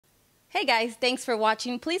Hey guys, thanks for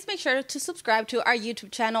watching. Please make sure to subscribe to our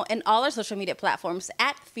YouTube channel and all our social media platforms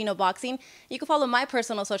at Fino Boxing. You can follow my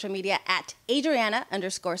personal social media at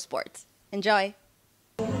Adriana_sports. Enjoy.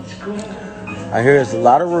 I hear there's a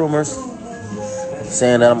lot of rumors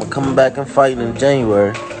saying that I'm coming back and fighting in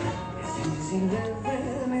January.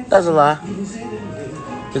 That's a lie.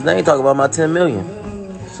 Because they ain't talking about my 10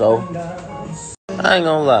 million. So, I ain't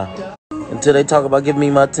gonna lie. Until they talk about giving me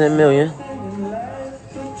my 10 million,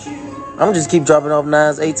 I'm just keep dropping off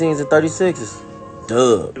 9s, 18s, and 36s.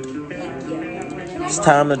 Duh. It's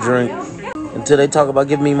time to drink. Until they talk about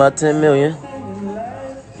giving me my 10 million,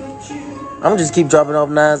 I'm just keep dropping off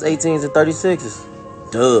 9s, 18s, and 36s.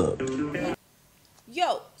 Duh.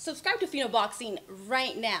 Yo, subscribe to Fino Boxing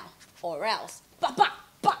right now, or else. Bah, bah,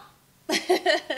 bah.